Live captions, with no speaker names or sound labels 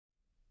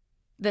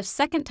The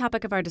second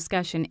topic of our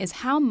discussion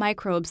is how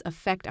microbes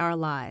affect our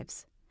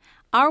lives.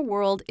 Our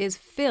world is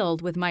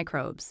filled with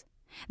microbes.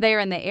 They are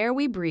in the air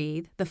we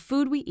breathe, the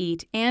food we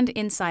eat, and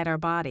inside our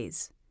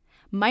bodies.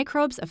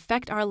 Microbes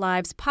affect our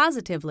lives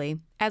positively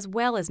as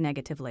well as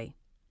negatively.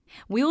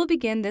 We will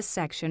begin this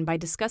section by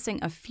discussing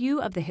a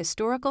few of the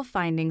historical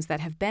findings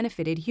that have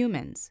benefited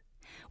humans.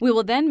 We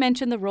will then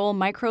mention the role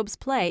microbes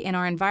play in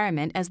our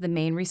environment as the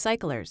main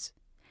recyclers.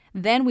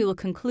 Then we will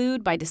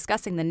conclude by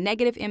discussing the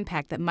negative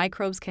impact that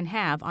microbes can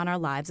have on our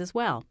lives as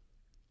well.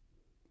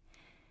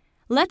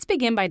 Let's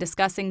begin by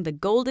discussing the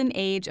golden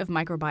age of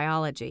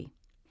microbiology.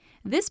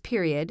 This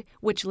period,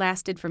 which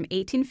lasted from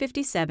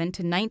 1857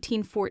 to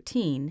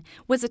 1914,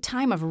 was a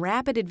time of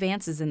rapid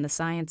advances in the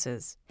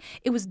sciences.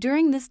 It was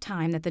during this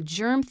time that the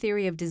germ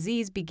theory of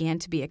disease began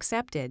to be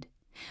accepted.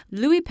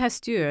 Louis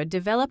Pasteur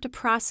developed a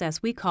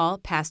process we call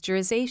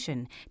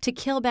pasteurization to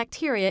kill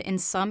bacteria in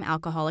some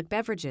alcoholic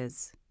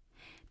beverages.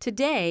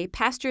 Today,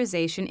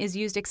 pasteurization is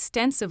used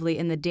extensively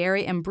in the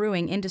dairy and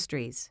brewing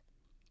industries.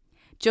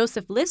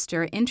 Joseph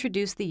Lister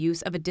introduced the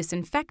use of a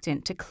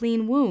disinfectant to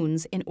clean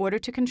wounds in order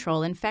to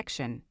control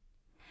infection.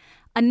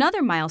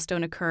 Another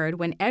milestone occurred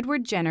when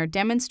Edward Jenner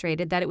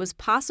demonstrated that it was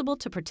possible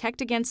to protect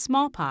against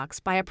smallpox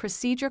by a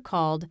procedure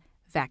called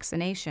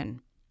vaccination.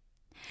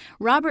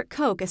 Robert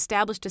Koch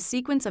established a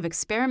sequence of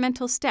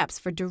experimental steps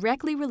for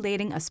directly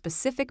relating a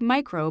specific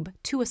microbe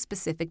to a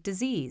specific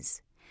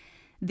disease.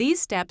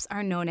 These steps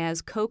are known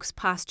as Koch's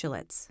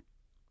postulates.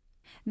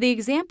 The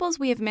examples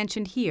we have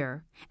mentioned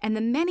here, and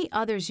the many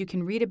others you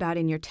can read about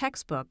in your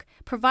textbook,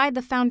 provide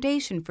the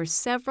foundation for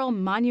several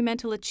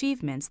monumental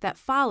achievements that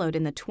followed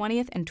in the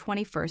 20th and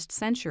 21st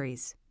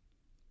centuries.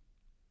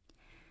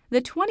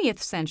 The 20th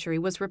century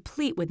was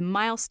replete with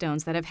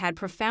milestones that have had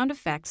profound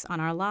effects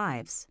on our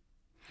lives.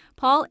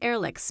 Paul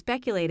Ehrlich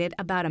speculated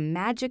about a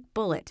magic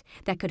bullet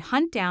that could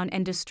hunt down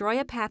and destroy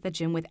a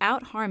pathogen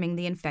without harming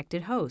the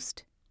infected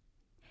host.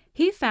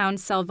 He found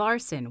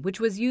salvarsan, which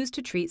was used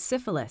to treat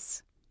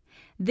syphilis.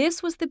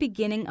 This was the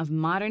beginning of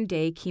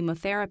modern-day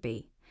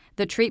chemotherapy,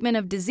 the treatment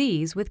of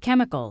disease with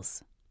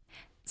chemicals.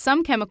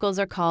 Some chemicals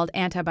are called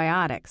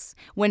antibiotics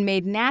when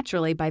made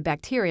naturally by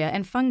bacteria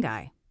and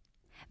fungi.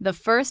 The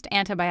first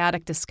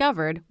antibiotic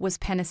discovered was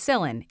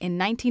penicillin in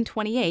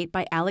 1928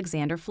 by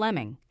Alexander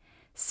Fleming.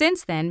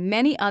 Since then,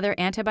 many other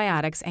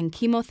antibiotics and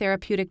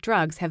chemotherapeutic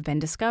drugs have been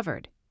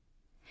discovered.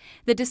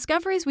 The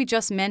discoveries we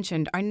just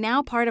mentioned are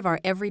now part of our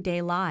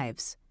everyday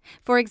lives.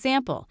 For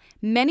example,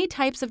 many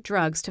types of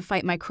drugs to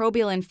fight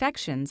microbial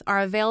infections are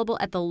available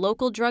at the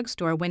local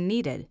drugstore when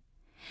needed.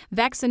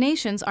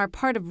 Vaccinations are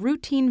part of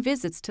routine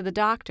visits to the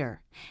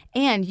doctor,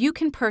 and you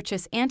can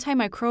purchase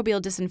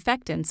antimicrobial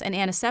disinfectants and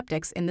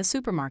antiseptics in the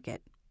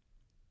supermarket.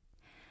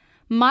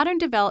 Modern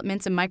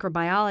developments in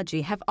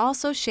microbiology have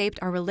also shaped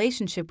our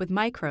relationship with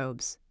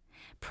microbes.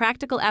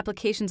 Practical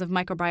applications of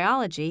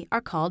microbiology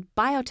are called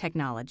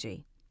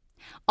biotechnology.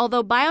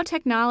 Although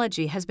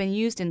biotechnology has been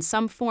used in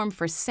some form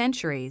for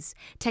centuries,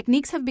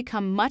 techniques have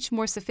become much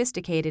more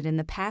sophisticated in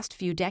the past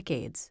few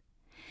decades.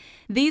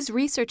 These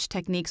research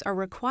techniques are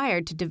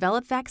required to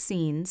develop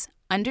vaccines,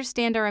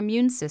 understand our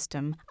immune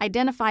system,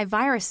 identify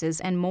viruses,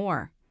 and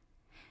more.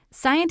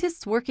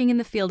 Scientists working in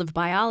the field of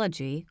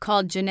biology,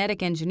 called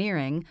genetic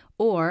engineering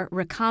or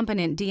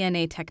recombinant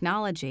DNA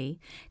technology,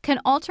 can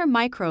alter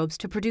microbes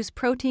to produce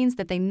proteins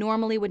that they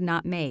normally would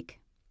not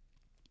make.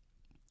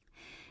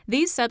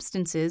 These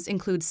substances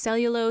include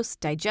cellulose,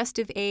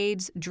 digestive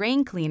aids,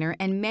 drain cleaner,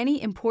 and many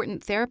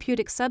important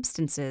therapeutic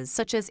substances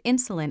such as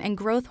insulin and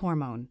growth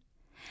hormone.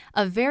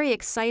 A very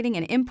exciting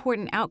and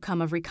important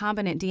outcome of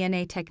recombinant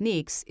DNA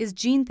techniques is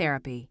gene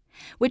therapy,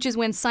 which is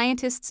when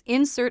scientists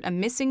insert a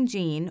missing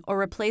gene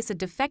or replace a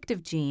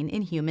defective gene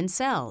in human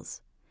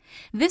cells.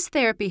 This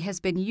therapy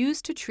has been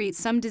used to treat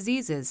some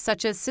diseases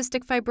such as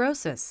cystic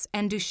fibrosis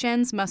and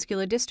Duchenne's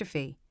muscular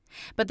dystrophy,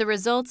 but the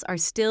results are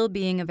still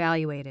being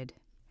evaluated.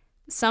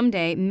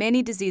 Someday,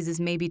 many diseases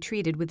may be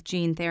treated with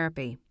gene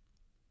therapy.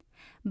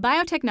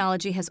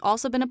 Biotechnology has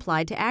also been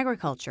applied to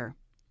agriculture.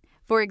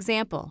 For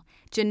example,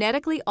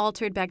 genetically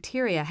altered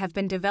bacteria have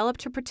been developed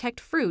to protect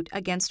fruit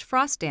against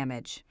frost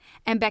damage,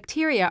 and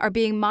bacteria are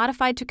being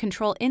modified to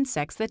control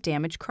insects that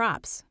damage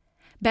crops.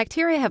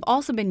 Bacteria have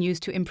also been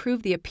used to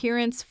improve the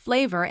appearance,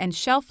 flavor, and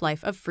shelf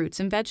life of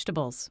fruits and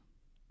vegetables.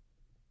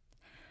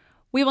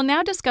 We will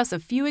now discuss a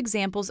few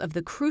examples of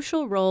the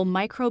crucial role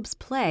microbes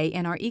play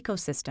in our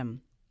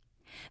ecosystem.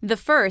 The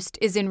first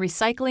is in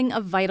recycling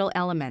of vital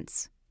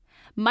elements.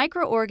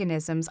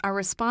 Microorganisms are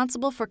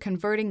responsible for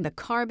converting the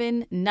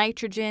carbon,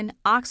 nitrogen,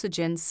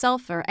 oxygen,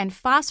 sulfur, and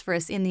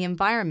phosphorus in the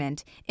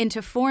environment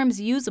into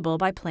forms usable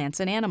by plants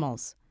and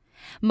animals.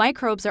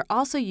 Microbes are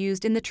also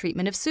used in the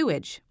treatment of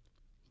sewage.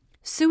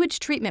 Sewage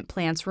treatment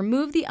plants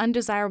remove the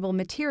undesirable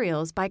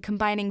materials by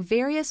combining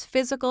various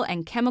physical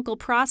and chemical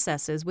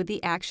processes with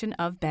the action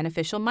of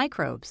beneficial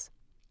microbes.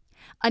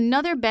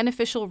 Another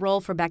beneficial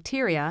role for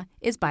bacteria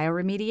is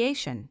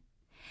bioremediation.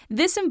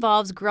 This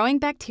involves growing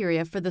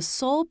bacteria for the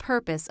sole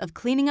purpose of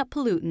cleaning up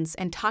pollutants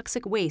and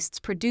toxic wastes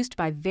produced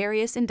by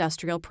various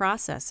industrial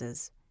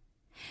processes.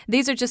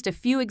 These are just a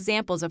few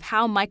examples of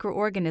how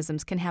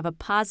microorganisms can have a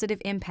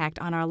positive impact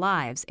on our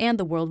lives and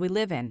the world we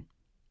live in.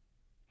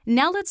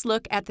 Now let's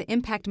look at the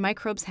impact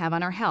microbes have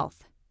on our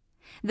health.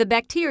 The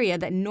bacteria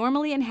that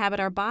normally inhabit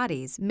our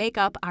bodies make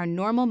up our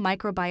normal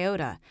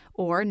microbiota,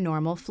 or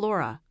normal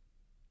flora.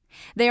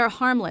 They are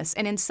harmless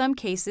and in some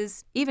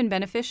cases even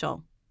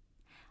beneficial.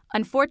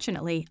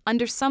 Unfortunately,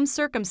 under some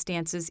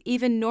circumstances,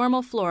 even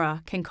normal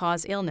flora can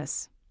cause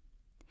illness.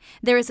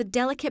 There is a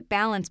delicate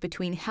balance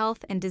between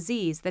health and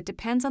disease that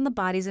depends on the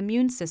body's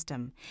immune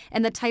system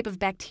and the type of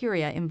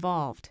bacteria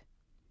involved.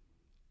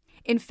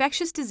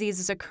 Infectious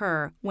diseases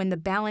occur when the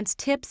balance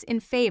tips in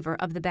favor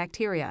of the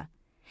bacteria.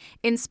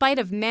 In spite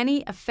of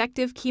many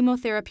effective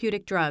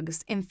chemotherapeutic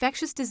drugs,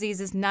 infectious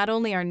diseases not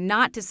only are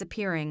not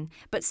disappearing,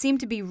 but seem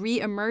to be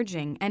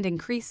re-emerging and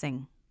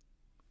increasing.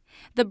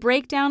 The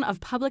breakdown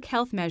of public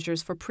health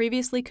measures for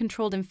previously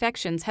controlled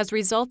infections has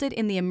resulted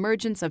in the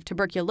emergence of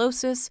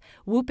tuberculosis,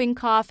 whooping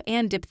cough,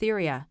 and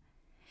diphtheria.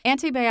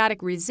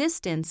 Antibiotic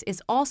resistance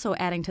is also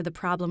adding to the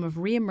problem of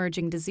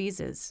re-emerging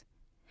diseases.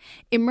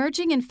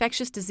 Emerging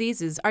infectious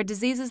diseases are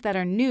diseases that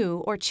are new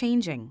or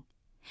changing.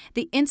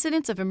 The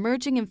incidence of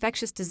emerging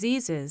infectious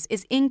diseases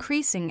is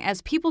increasing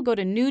as people go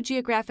to new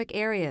geographic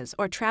areas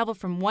or travel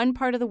from one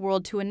part of the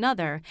world to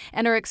another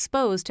and are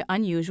exposed to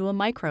unusual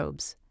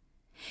microbes.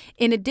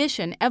 In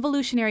addition,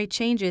 evolutionary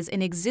changes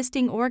in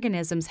existing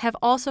organisms have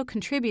also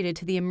contributed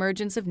to the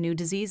emergence of new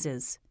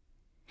diseases.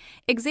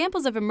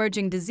 Examples of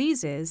emerging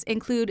diseases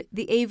include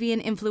the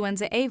avian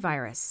influenza A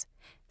virus,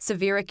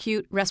 severe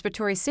acute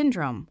respiratory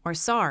syndrome, or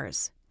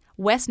SARS,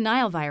 West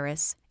Nile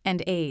virus,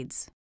 and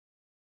AIDS.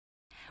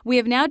 We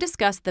have now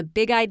discussed the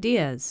big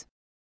ideas.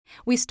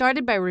 We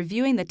started by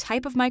reviewing the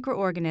type of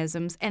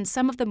microorganisms and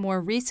some of the more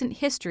recent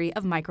history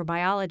of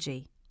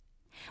microbiology.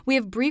 We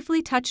have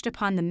briefly touched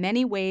upon the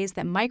many ways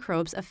that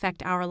microbes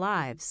affect our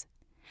lives.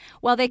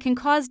 While they can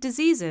cause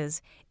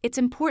diseases, it's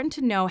important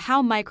to know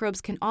how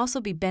microbes can also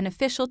be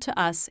beneficial to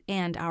us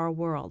and our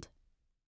world.